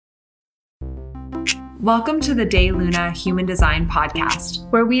Welcome to the De Luna Human Design Podcast,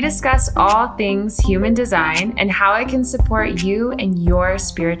 where we discuss all things human design and how it can support you and your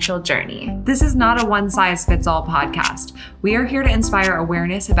spiritual journey. This is not a one-size-fits-all podcast. We are here to inspire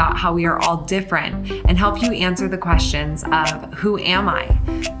awareness about how we are all different and help you answer the questions of who am I?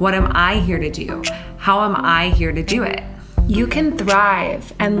 What am I here to do? How am I here to do it? You can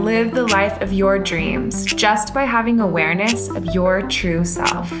thrive and live the life of your dreams just by having awareness of your true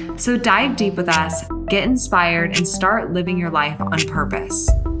self. So dive deep with us, get inspired, and start living your life on purpose.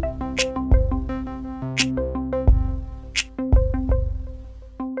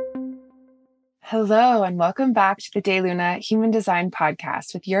 Hello, and welcome back to the De Luna Human Design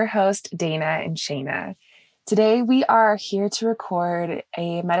Podcast with your host, Dana and Shayna. Today, we are here to record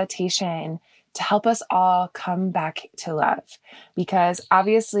a meditation to help us all come back to love. Because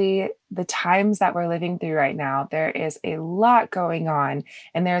obviously the times that we're living through right now, there is a lot going on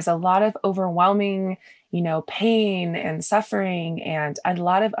and there's a lot of overwhelming, pain and suffering and a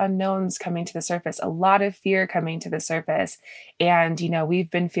lot of unknowns coming to the surface, a lot of fear coming to the surface. And, we've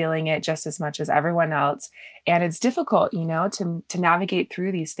been feeling it just as much as everyone else. And it's difficult, to navigate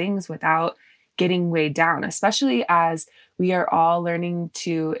through these things without getting weighed down, especially as we are all learning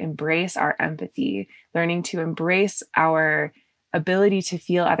to embrace our empathy, learning to embrace our ability to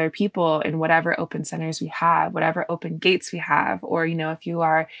feel other people in whatever open centers we have, whatever open gates we have, or, if you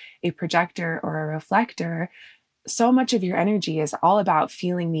are a projector or a reflector, so much of your energy is all about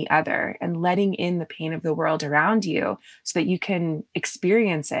feeling the other and letting in the pain of the world around you so that you can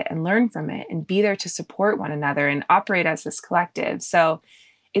experience it and learn from it and be there to support one another and operate as this collective. So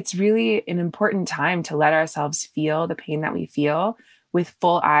it's really an important time to let ourselves feel the pain that we feel with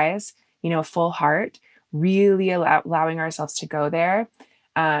full eyes, full heart, really allowing ourselves to go there,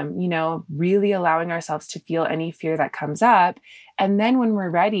 really allowing ourselves to feel any fear that comes up. And then when we're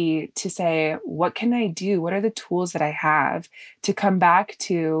ready to say, what can I do? What are the tools that I have to come back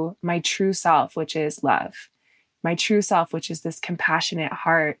to my true self, which is love, my true self, which is this compassionate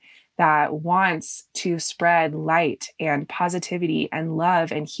heart that wants to spread light and positivity and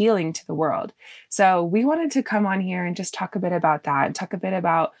love and healing to the world. So we wanted to come on here and just talk a bit about that and talk a bit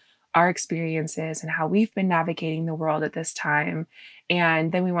about our experiences and how we've been navigating the world at this time.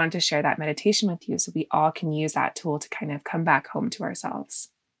 And then we wanted to share that meditation with you so we all can use that tool to kind of come back home to ourselves.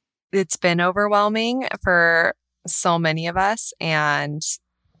 It's been overwhelming for so many of us, and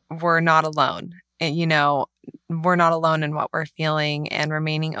we're not alone. And, we're not alone in what we're feeling, and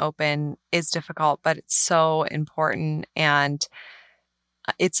remaining open is difficult, but it's so important. And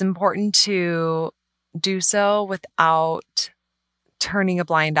it's important to do so without turning a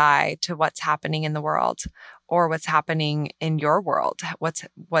blind eye to what's happening in the world or what's happening in your world. What's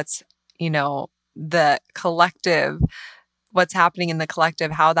the collective, what's happening in the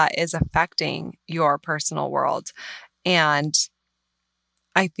collective, how that is affecting your personal world. And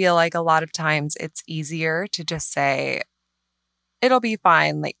I feel like a lot of times it's easier to just say, it'll be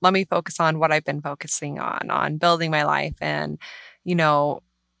fine. Like, let me focus on what I've been focusing on building my life and,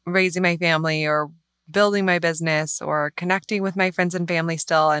 raising my family or building my business or connecting with my friends and family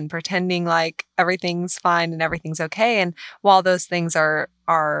still and pretending like everything's fine and everything's okay. And while those things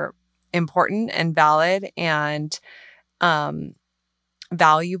are important and valid and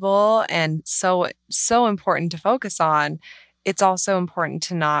valuable and so important to focus on, it's also important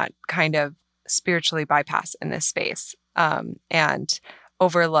to not kind of spiritually bypass in this space and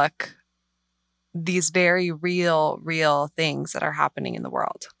overlook these very real things that are happening in the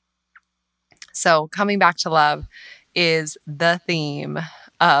world. So coming back to love is the theme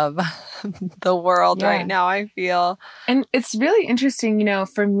of the world right now, I feel. And it's really interesting,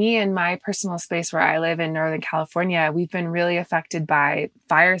 for me in my personal space where I live in Northern California, we've been really affected by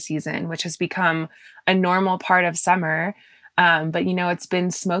fire season, which has become a normal part of summer. But it's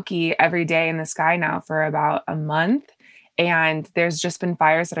been smoky every day in the sky now for about a month. And there's just been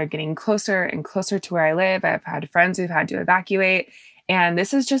fires that are getting closer and closer to where I live. I've had friends who've had to evacuate. And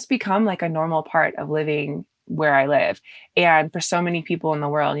this has just become like a normal part of living where I live. And for so many people in the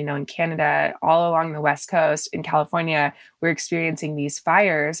world, in Canada, all along the West Coast, in California, we're experiencing these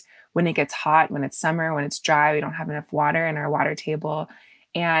fires when it gets hot, when it's summer, when it's dry, we don't have enough water in our water table.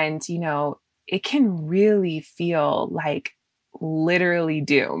 And, it can really feel like literally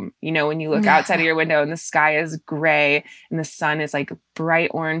doom. When you look outside of your window and the sky is gray and the sun is like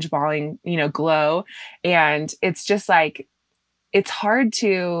bright orange balling, glow. And it's just like, it's hard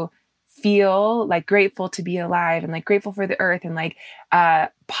to feel like grateful to be alive and like grateful for the earth and like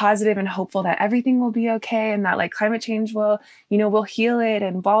positive and hopeful that everything will be okay and that like climate change will, we'll heal it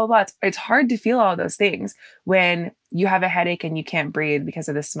and blah, blah, blah. It's hard to feel all those things when you have a headache and you can't breathe because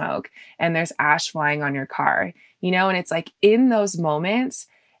of the smoke and there's ash flying on your car, and it's like in those moments,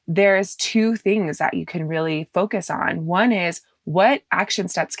 there's two things that you can really focus on. One is, what action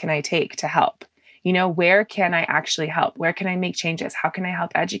steps can I take to help? Where can I actually help? Where can I make changes? How can I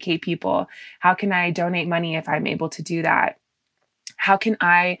help educate people? How can I donate money if I'm able to do that? How can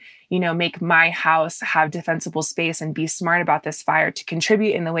I, make my house have defensible space and be smart about this fire to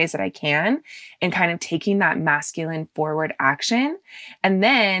contribute in the ways that I can, and kind of taking that masculine forward action? And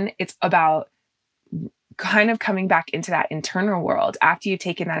then it's about kind of coming back into that internal world after you've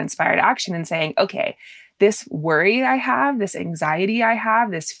taken that inspired action and saying, okay, this worry I have, this anxiety I have,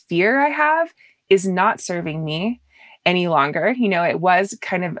 this fear I have is not serving me any longer. It was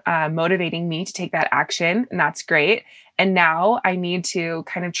kind of motivating me to take that action, and that's great. And now I need to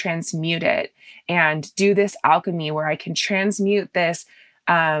kind of transmute it and do this alchemy where I can transmute this,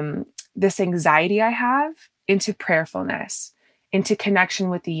 this anxiety I have into prayerfulness, into connection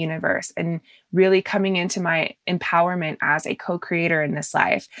with the universe, and really coming into my empowerment as a co-creator in this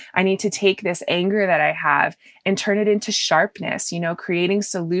life. I need to take this anger that I have and turn it into sharpness, creating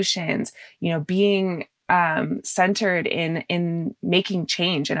solutions, being centered in making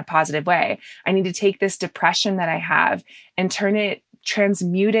change in a positive way. I need to take this depression that I have and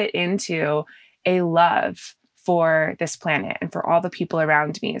transmute it into a love for this planet and for all the people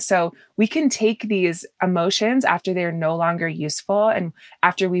around me. So we can take these emotions after they're no longer useful and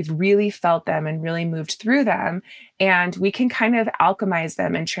after we've really felt them and really moved through them, and we can kind of alchemize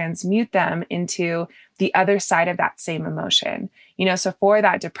them and transmute them into the other side of that same emotion. So for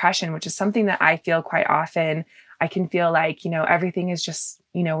that depression, which is something that I feel quite often, I can feel like, everything is just,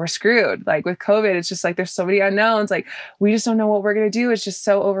 we're screwed. Like with COVID, it's just like, there's so many unknowns. Like we just don't know what we're going to do. It's just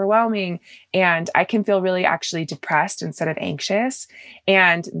so overwhelming. And I can feel really actually depressed instead of anxious.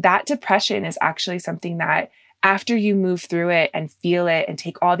 And that depression is actually something that after you move through it and feel it and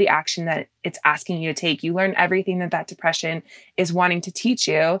take all the action that it's asking you to take, you learn everything that depression is wanting to teach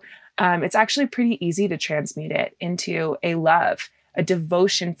you. It's actually pretty easy to transmute it into a love, a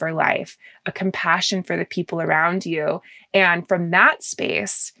devotion for life, a compassion for the people around you. And from that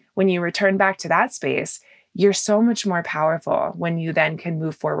space, when you return back to that space, you're so much more powerful when you then can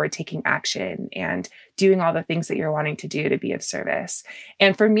move forward, taking action and doing all the things that you're wanting to do to be of service.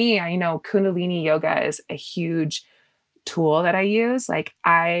 And for me, I know Kundalini yoga is a huge tool that I use. Like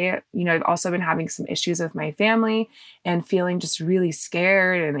I've also been having some issues with my family and feeling just really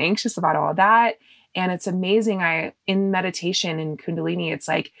scared and anxious about all that. And it's amazing. In meditation in Kundalini, it's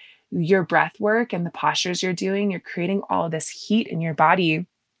like your breath work and the postures you're doing, you're creating all this heat in your body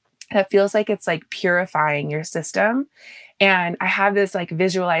that feels like it's like purifying your system. And I have this like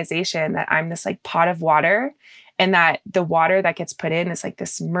visualization that I'm this like pot of water, and that the water that gets put in is like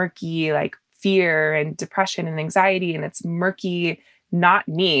this murky, like fear and depression and anxiety. And it's murky, not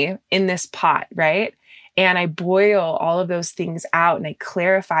me in this pot, right? And I boil all of those things out and I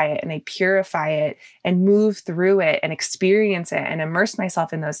clarify it and I purify it and move through it and experience it and immerse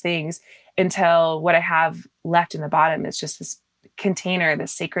myself in those things until what I have left in the bottom is just this container,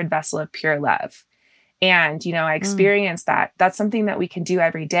 this sacred vessel of pure love. And, I experienced that. That's something that we can do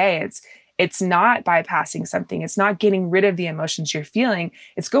every day. It's not bypassing something. It's not getting rid of the emotions you're feeling.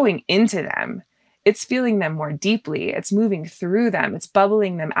 It's going into them. It's feeling them more deeply. It's moving through them. It's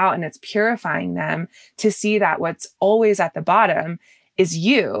bubbling them out and it's purifying them to see that what's always at the bottom is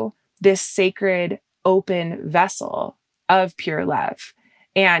you, this sacred, open vessel of pure love.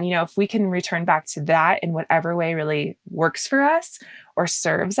 And, if we can return back to that in whatever way really works for us or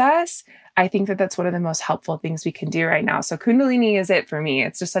serves us, I think that that's one of the most helpful things we can do right now. So Kundalini is it for me.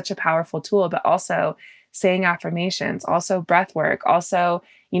 It's just such a powerful tool, but also saying affirmations, also breath work, also,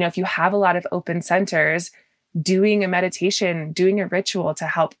 if you have a lot of open centers, doing a meditation, doing a ritual to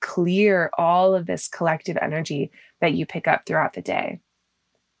help clear all of this collective energy that you pick up throughout the day.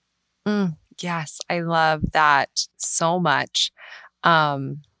 Yes, I love that so much.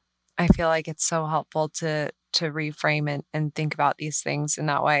 I feel like it's so helpful to reframe and think about these things in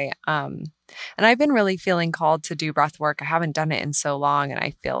that way. And I've been really feeling called to do breath work. I haven't done it in so long, and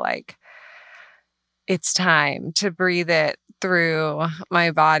I feel like it's time to breathe it through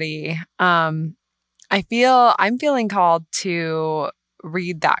my body. I'm feeling called to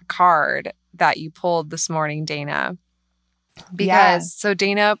read that card that you pulled this morning, Dana. So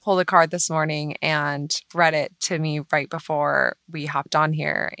Dana pulled a card this morning and read it to me right before we hopped on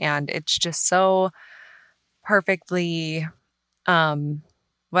here. And it's just so perfectly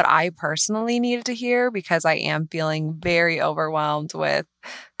what I personally needed to hear, because I am feeling very overwhelmed with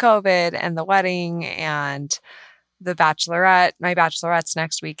COVID and the wedding and the bachelorette. My bachelorette's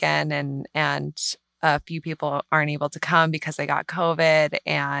next weekend, and a few people aren't able to come because they got COVID,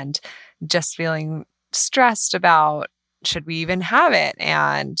 and just feeling stressed about, should we even have it?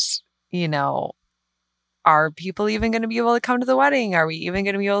 And, you know, are people even going to be able to come to the wedding? Are we even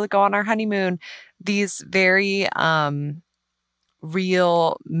going to be able to go on our honeymoon? These very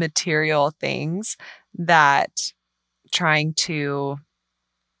real material things that trying to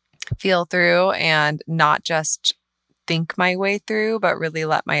feel through and not just think my way through, but really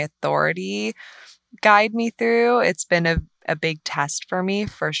let my authority guide me through. It's been a big test for me,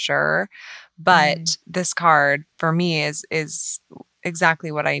 for sure. But this card for me is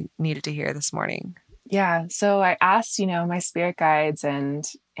exactly what I needed to hear this morning. Yeah. So I asked, my spirit guides and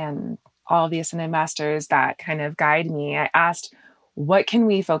all the Ascended Masters that kind of guide me. I asked, what can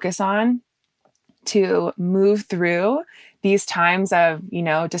we focus on to move through these times of,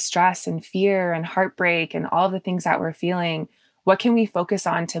 distress and fear and heartbreak and all the things that we're feeling? What can we focus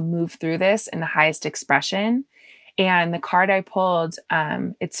on to move through this in the highest expression? And the card I pulled,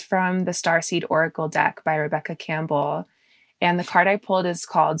 it's from the Starseed Oracle deck by Rebecca Campbell. And the card I pulled is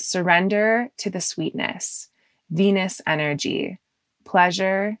called Surrender to the Sweetness, Venus Energy,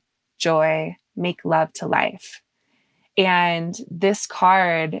 Pleasure, Joy, Make Love to Life. And this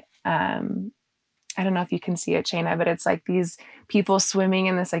card, I don't know if you can see it, Shayna, but it's like these people swimming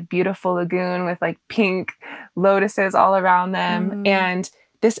in this like beautiful lagoon with like pink lotuses all around them. And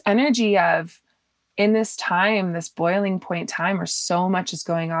this energy of, in this time, this boiling point time where so much is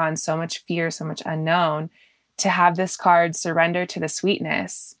going on, so much fear, so much unknown, to have this card surrender to the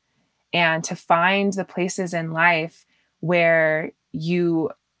sweetness and to find the places in life where you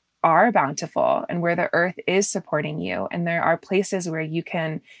are bountiful and where the earth is supporting you. And there are places where you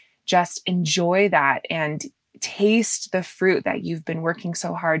can just enjoy that and taste the fruit that you've been working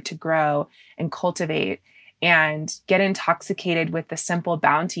so hard to grow and cultivate, and get intoxicated with the simple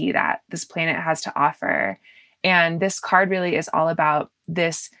bounty that this planet has to offer. And this card really is all about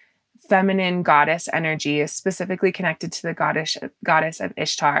this feminine goddess energy, specifically connected to the goddess of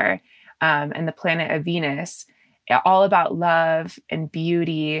Ishtar and the planet of Venus, all about love and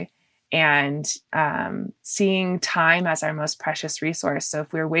beauty and seeing time as our most precious resource. So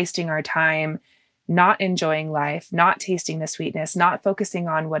if we're wasting our time not enjoying life, not tasting the sweetness, not focusing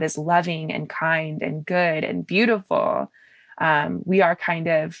on what is loving and kind and good and beautiful, we are kind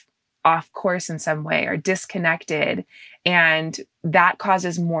of off course in some way or disconnected. And that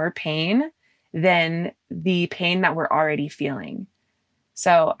causes more pain than the pain that we're already feeling.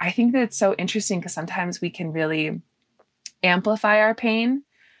 So I think that it's so interesting because sometimes we can really amplify our pain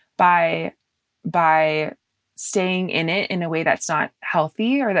by staying in it in a way that's not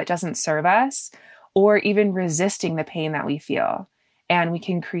healthy or that doesn't serve us, or even resisting the pain that we feel. And we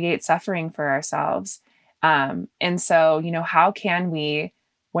can create suffering for ourselves. And so, how can we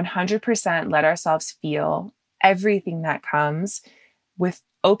 100% let ourselves feel everything that comes with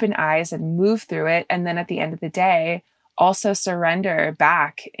open eyes and move through it? And then at the end of the day, also surrender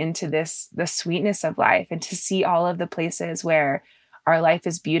back into the sweetness of life, and to see all of the places where our life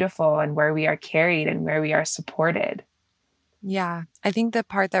is beautiful and where we are carried and where we are supported. Yeah. I think the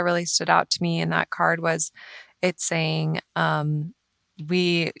part that really stood out to me in that card was it's saying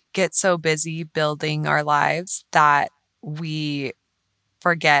we get so busy building our lives that we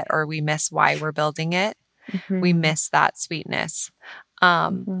forget or we miss why we're building it. Mm-hmm. We miss that sweetness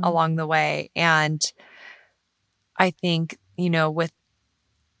along the way. And I think, with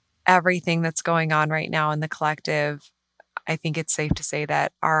everything that's going on right now in the collective, I think it's safe to say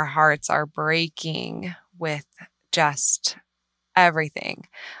that our hearts are breaking with just everything.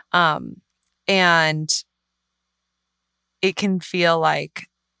 And it can feel like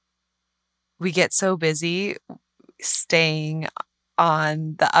we get so busy staying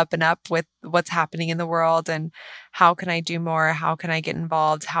on the up and up with what's happening in the world and how can I do more? How can I get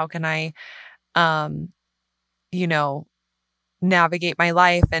involved? How can I, navigate my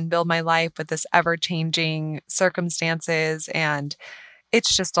life and build my life with this ever-changing circumstances? And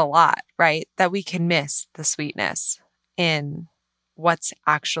it's just a lot, right? That we can miss the sweetness in what's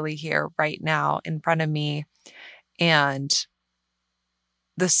actually here right now in front of me, and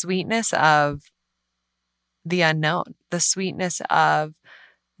the sweetness of the unknown, the sweetness of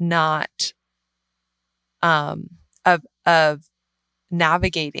not, of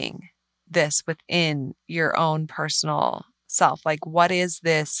navigating this within your own personal self. Like, what is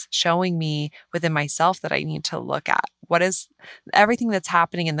this showing me within myself that I need to look at? What is everything that's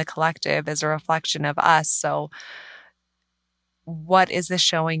happening in the collective is a reflection of us. So what is this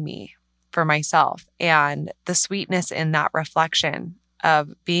showing me for myself? And the sweetness in that reflection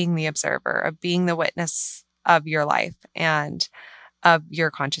of being the observer, of being the witness of your life and of your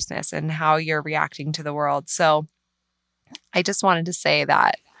consciousness and how you're reacting to the world. So I just wanted to say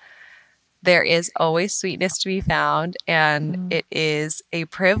that there is always sweetness to be found, and it is a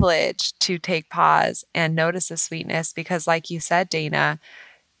privilege to take pause and notice the sweetness because, like you said, Dana,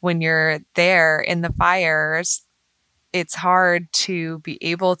 when you're there in the fires, it's hard to be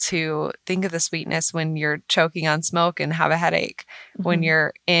able to think of the sweetness when you're choking on smoke and have a headache. When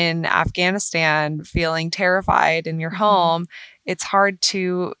you're in Afghanistan feeling terrified in your home, it's hard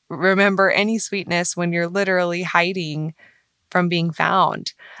to remember any sweetness when you're literally hiding from being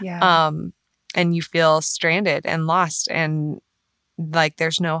found. Yeah. And you feel stranded and lost and like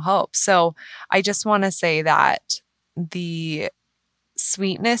there's no hope. So I just want to say that the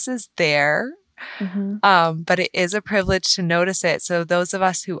sweetness is there, but it is a privilege to notice it. So those of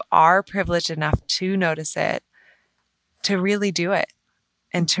us who are privileged enough to notice it, to really do it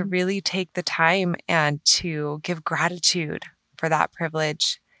and to really take the time and to give gratitude for that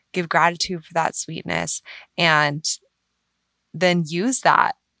privilege, give gratitude for that sweetness, and then use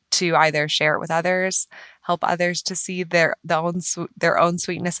that to either share it with others, help others to see their own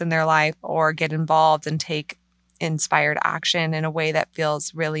sweetness in their life, or get involved and take inspired action in a way that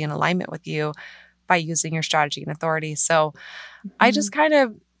feels really in alignment with you by using your strategy and authority. So I just kind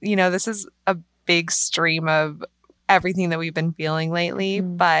of, this is a big stream of everything that we've been feeling lately,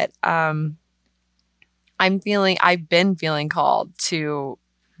 but I've been feeling called to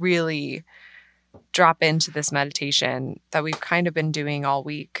really drop into this meditation that we've kind of been doing all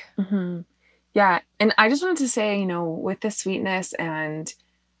week. Yeah. And I just wanted to say, with the sweetness and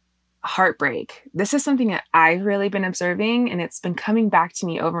heartbreak, this is something that I've really been observing, and it's been coming back to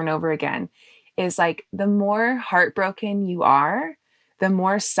me over and over again, is like the more heartbroken you are, the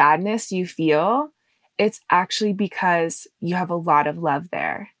more sadness you feel, it's actually because you have a lot of love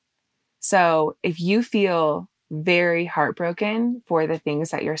there. So if you feel very heartbroken for the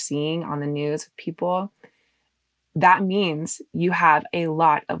things that you're seeing on the news with people, that means you have a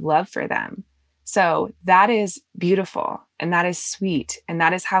lot of love for them. So that is beautiful and that is sweet. And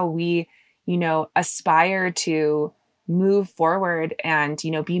that is how we, aspire to move forward and,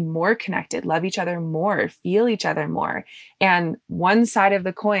 be more connected, love each other more, feel each other more. And one side of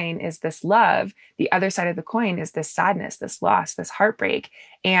the coin is this love. The other side of the coin is this sadness, this loss, this heartbreak.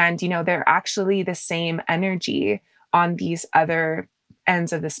 And, they're actually the same energy on these other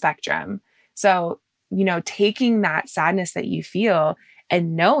ends of the spectrum. So, taking that sadness that you feel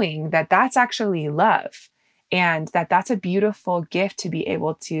and knowing that that's actually love, and that that's a beautiful gift to be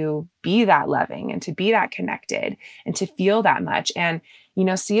able to be that loving and to be that connected and to feel that much. And,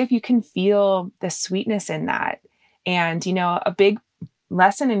 see if you can feel the sweetness in that. And, a big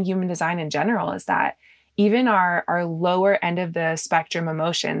lesson in human design in general is that even our lower end of the spectrum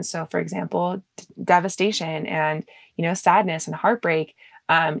emotions, so for example, devastation and, sadness and heartbreak,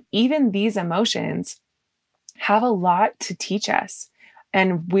 even these emotions have a lot to teach us.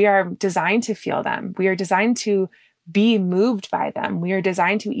 And we are designed to feel them. We are designed to be moved by them. We are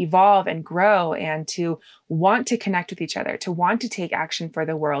designed to evolve and grow and to want to connect with each other, to want to take action for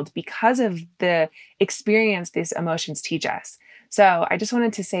the world because of the experience these emotions teach us. So I just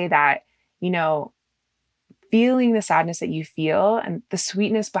wanted to say that, feeling the sadness that you feel and the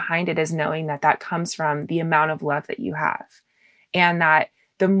sweetness behind it is knowing that that comes from the amount of love that you have. And that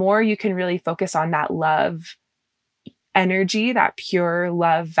the more you can really focus on that love energy, that pure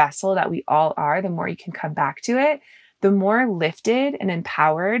love vessel that we all are, the more you can come back to it, the more lifted and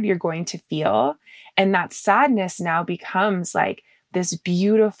empowered you're going to feel. And that sadness now becomes like this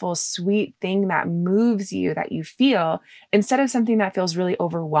beautiful, sweet thing that moves you, that you feel, instead of something that feels really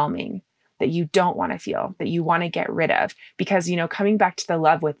overwhelming, that you don't want to feel, that you want to get rid of. Because, coming back to the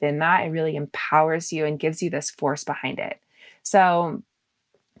love within that, it really empowers you and gives you this force behind it. So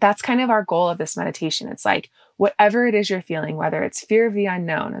that's kind of our goal of this meditation. It's like, whatever it is you're feeling, whether it's fear of the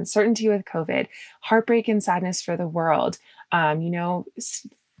unknown, uncertainty with COVID, heartbreak and sadness for the world,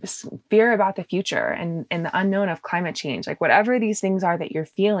 fear about the future and the unknown of climate change, like whatever these things are that you're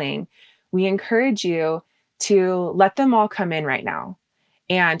feeling, we encourage you to let them all come in right now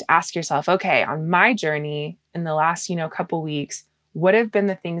and ask yourself, okay, on my journey in the last, couple weeks, what have been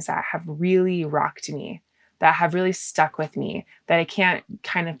the things that have really rocked me, that have really stuck with me, that I can't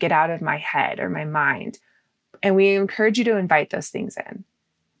kind of get out of my head or my mind? And we encourage you to invite those things in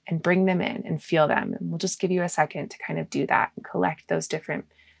and bring them in and feel them. And we'll just give you a second to kind of do that and collect those different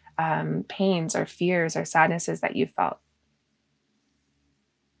pains or fears or sadnesses that you felt.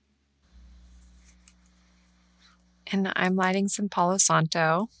 And I'm lighting some Palo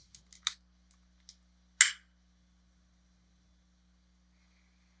Santo.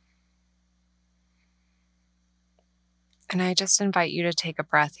 And I just invite you to take a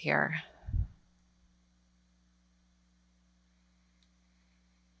breath here.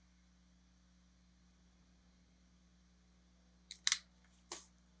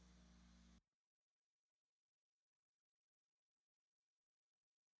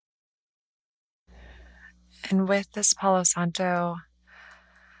 And with this Palo Santo,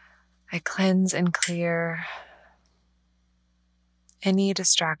 I cleanse and clear any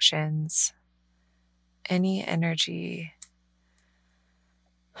distractions, any energy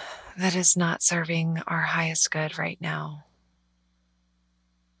that is not serving our highest good right now.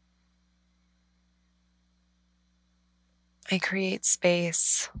 I create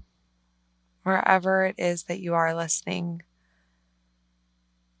space wherever it is that you are listening.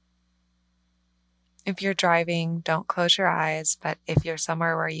 If you're driving, don't close your eyes, but if you're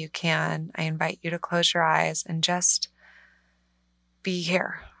somewhere where you can, I invite you to close your eyes and just be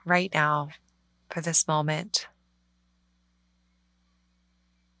here right now for this moment.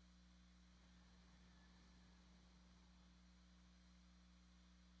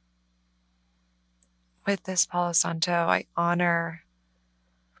 With this Palo Santo, I honor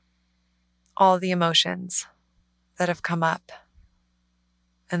all the emotions that have come up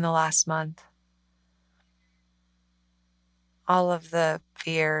in the last month, all of the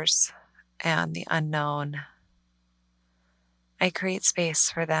fears and the unknown. I create space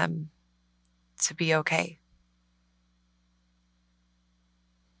for them to be okay.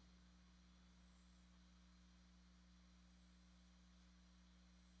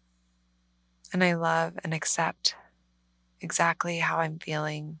 And I love and accept exactly how I'm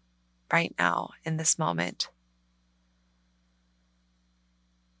feeling right now in this moment.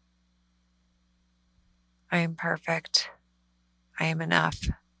 I am perfect. I am enough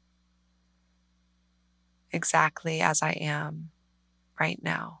exactly as I am right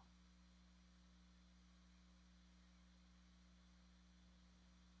now.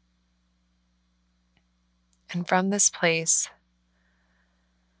 And from this place,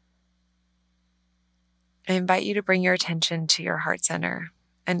 I invite you to bring your attention to your heart center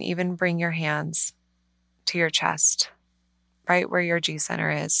and even bring your hands to your chest, right where your G center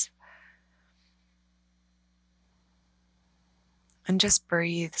is. And just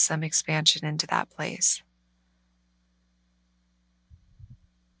breathe some expansion into that place.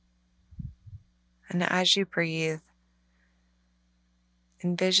 And as you breathe,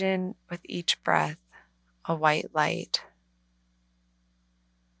 envision with each breath a white light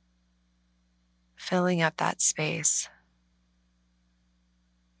filling up that space.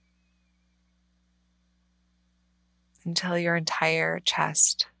 Until your entire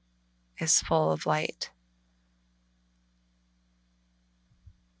chest is full of light.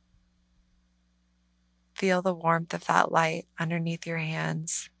 Feel the warmth of that light underneath your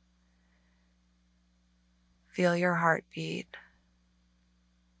hands. Feel your heartbeat.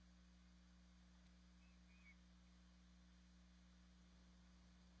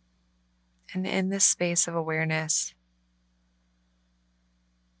 And in this space of awareness,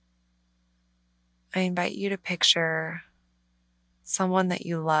 I invite you to picture someone that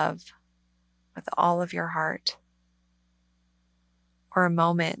you love with all of your heart, or a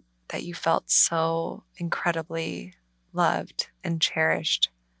moment that you felt so incredibly loved and cherished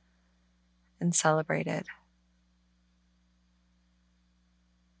and celebrated.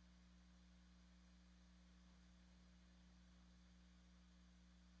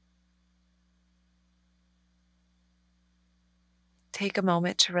 Take a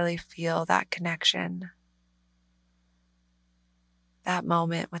moment to really feel that connection, that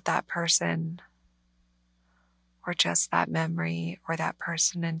moment with that person, or just that memory or that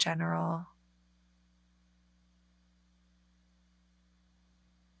person in general.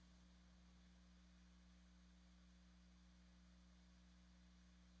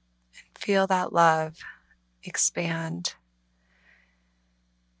 Feel that love expand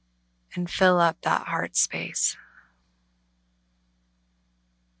and fill up that heart space,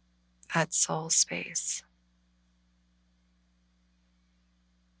 that soul space.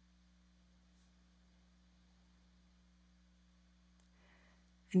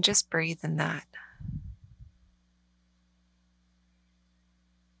 And just breathe in that.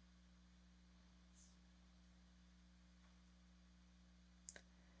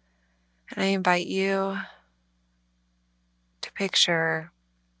 And I invite you to picture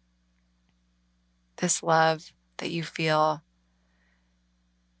this love that you feel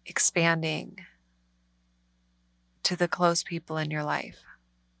expanding to the close people in your life,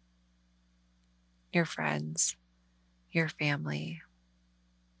 your friends, your family.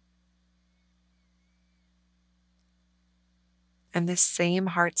 And this same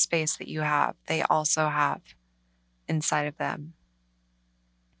heart space that you have, they also have inside of them.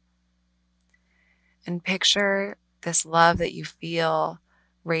 And picture this love that you feel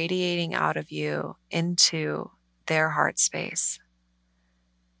radiating out of you into their heart space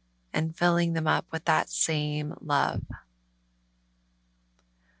and filling them up with that same love.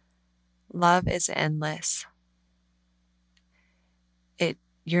 Love is endless.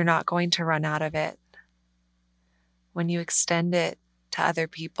 You're not going to run out of it. When you extend it to other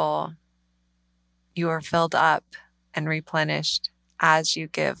people, you are filled up and replenished as you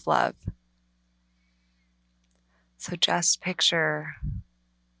give love. So just picture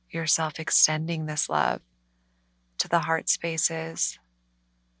yourself extending this love to the heart spaces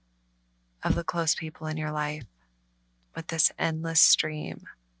of the close people in your life with this endless stream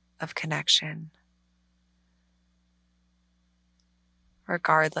of connection,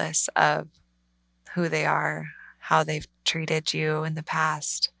 regardless of who they are, how they've treated you in the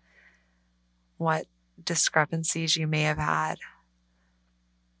past, what discrepancies you may have had.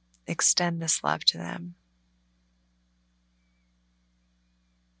 Extend this love to them.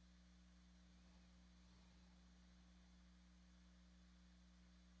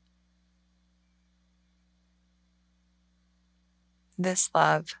 This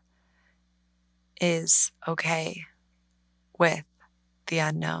love is okay with the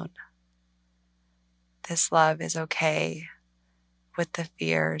unknown. This love is okay with the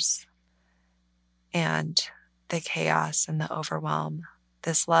fears and the chaos and the overwhelm.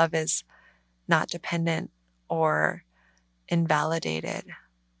 This love is not dependent or invalidated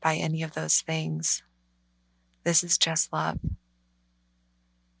by any of those things. This is just love.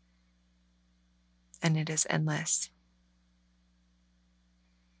 And it is endless.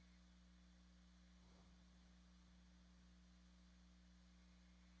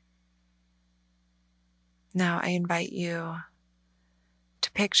 Now I invite you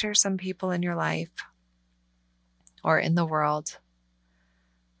to picture some people in your life or in the world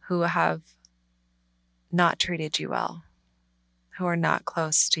who have not treated you well, who are not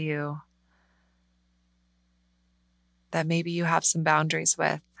close to you, that maybe you have some boundaries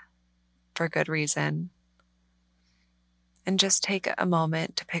with for good reason. And just take a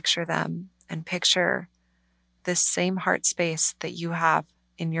moment to picture them and picture this same heart space that you have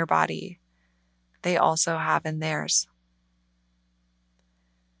in your body, they also have in theirs.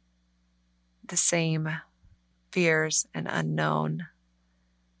 The same fears and unknown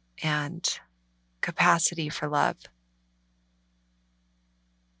and capacity for love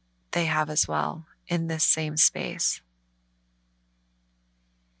they have as well in this same space.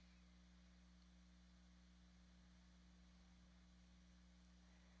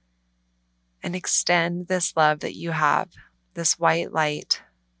 And extend this love that you have, this white light,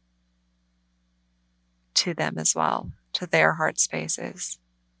 to them as well, to their heart spaces.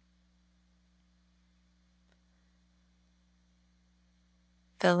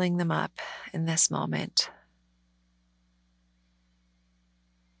 Filling them up in this moment.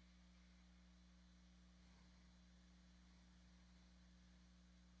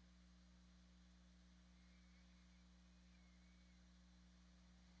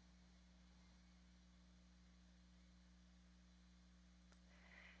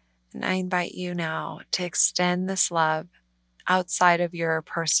 And I invite you now to extend this love outside of your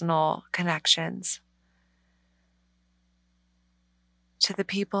personal connections to the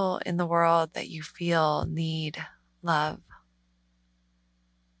people in the world that you feel need love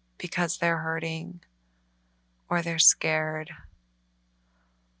because they're hurting or they're scared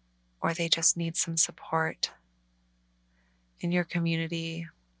or they just need some support in your community.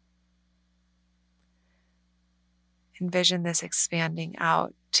 Envision this expanding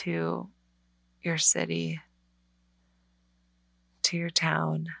out to your city, to your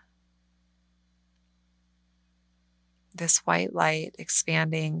town. This white light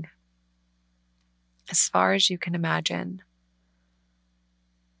expanding as far as you can imagine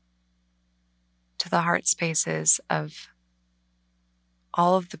to the heart spaces of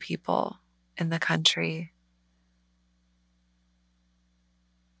all of the people in the country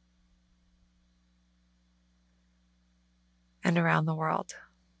and around the world.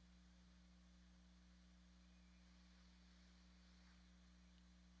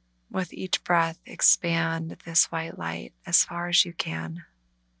 With each breath, expand this white light as far as you can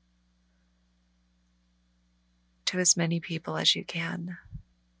to as many people as you can.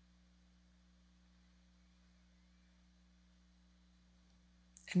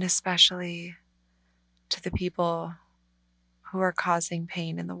 And especially to the people who are causing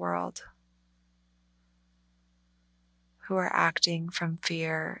pain in the world. who are acting from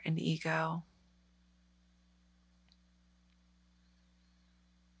fear and ego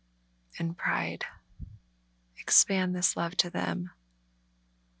and pride. Expand this love to them.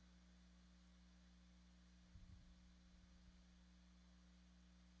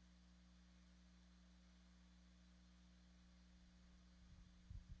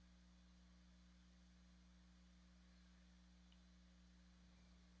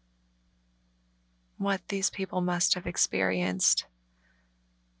 What these people must have experienced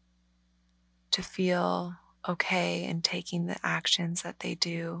to feel okay in taking the actions that they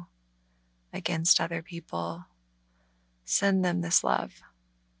do against other people. Send them this love.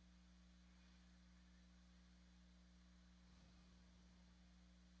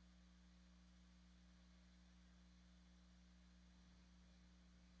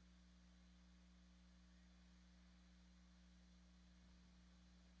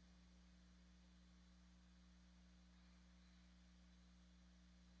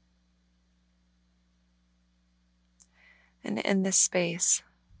 And in this space,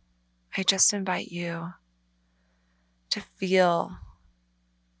 I just invite you to feel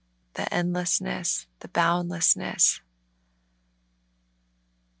the endlessness, the boundlessness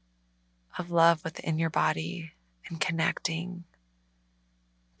of love within your body and connecting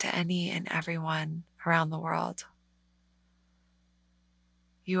to any and everyone around the world.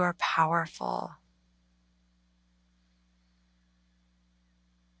 You are powerful.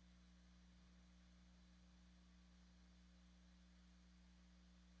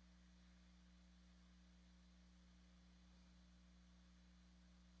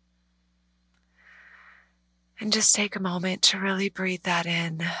 And just take a moment to really breathe that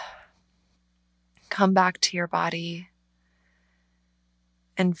in. Come back to your body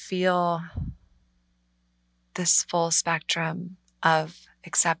and feel this full spectrum of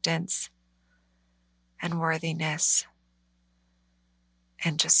acceptance and worthiness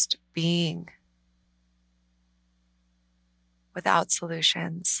and just being without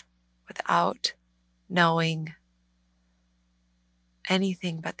solutions, without knowing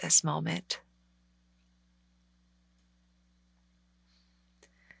anything but this moment.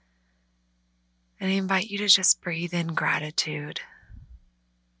 And I invite you to just breathe in gratitude.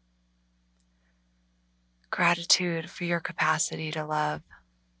 Gratitude for your capacity to love,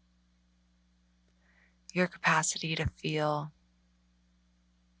 your capacity to feel.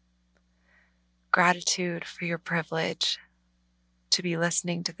 Gratitude for your privilege to be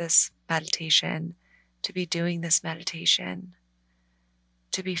listening to this meditation, to be doing this meditation,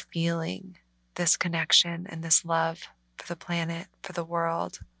 to be feeling this connection and this love for the planet, for the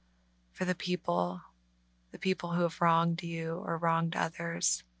world, for the people who have wronged you or wronged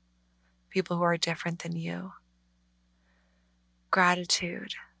others, people who are different than you.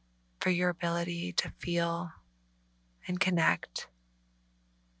 Gratitude for your ability to feel and connect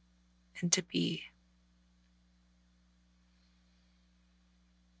and to be.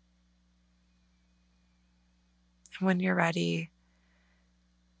 And when you're ready,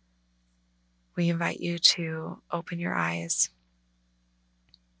 we invite you to open your eyes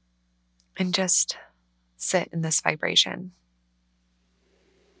and just sit in this vibration.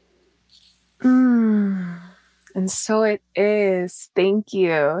 And so it is. Thank you,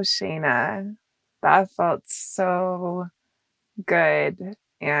 Shayna. That felt so good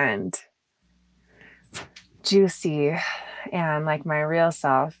and juicy and like my real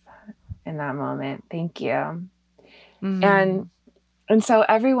self in that moment. Thank you. And so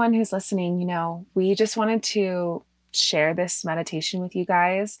everyone who's listening, we just wanted to share this meditation with you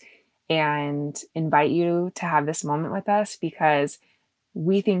guys and invite you to have this moment with us because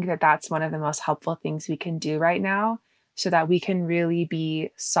we think that that's one of the most helpful things we can do right now so that we can really be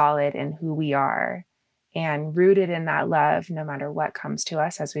solid in who we are and rooted in that love no matter what comes to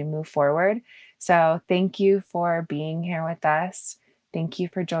us as we move forward. So thank you for being here with us. Thank you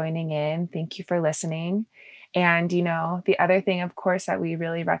for joining in. Thank you for listening. And, the other thing, of course, that we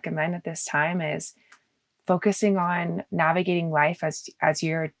really recommend at this time is focusing on navigating life as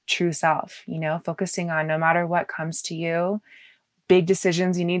your true self, focusing on no matter what comes to you, big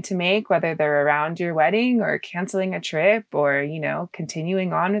decisions you need to make, whether they're around your wedding or canceling a trip or,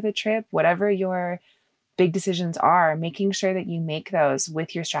 continuing on with a trip, whatever your big decisions are, making sure that you make those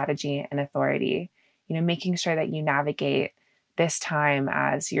with your strategy and authority, making sure that you navigate this time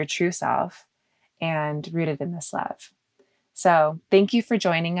as your true self and rooted in this love. So thank you for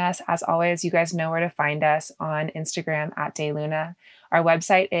joining us. As always, you guys know where to find us on Instagram @DayLuna. Our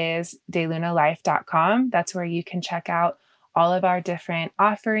website is daylunalife.com. That's where you can check out all of our different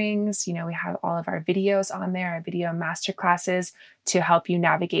offerings. We have all of our videos on there, our video masterclasses to help you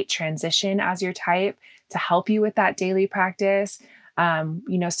navigate transition as your type, to help you with that daily practice.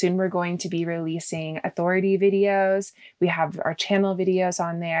 Soon we're going to be releasing authority videos. We have our channel videos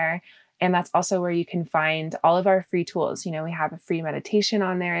on there. And that's also where you can find all of our free tools. We have a free meditation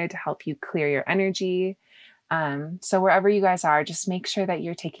on there to help you clear your energy. So wherever you guys are, just make sure that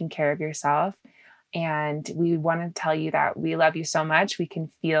you're taking care of yourself. And we want to tell you that we love you so much. We can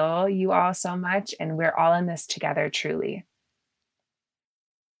feel you all so much, and we're all in this together, truly.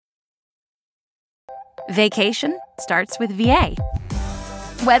 Vacation starts with VA.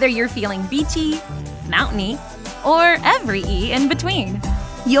 Whether you're feeling beachy, mountainy, or every E in between,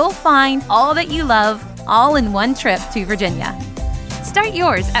 you'll find all that you love all in one trip to Virginia. Start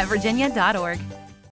yours at virginia.org.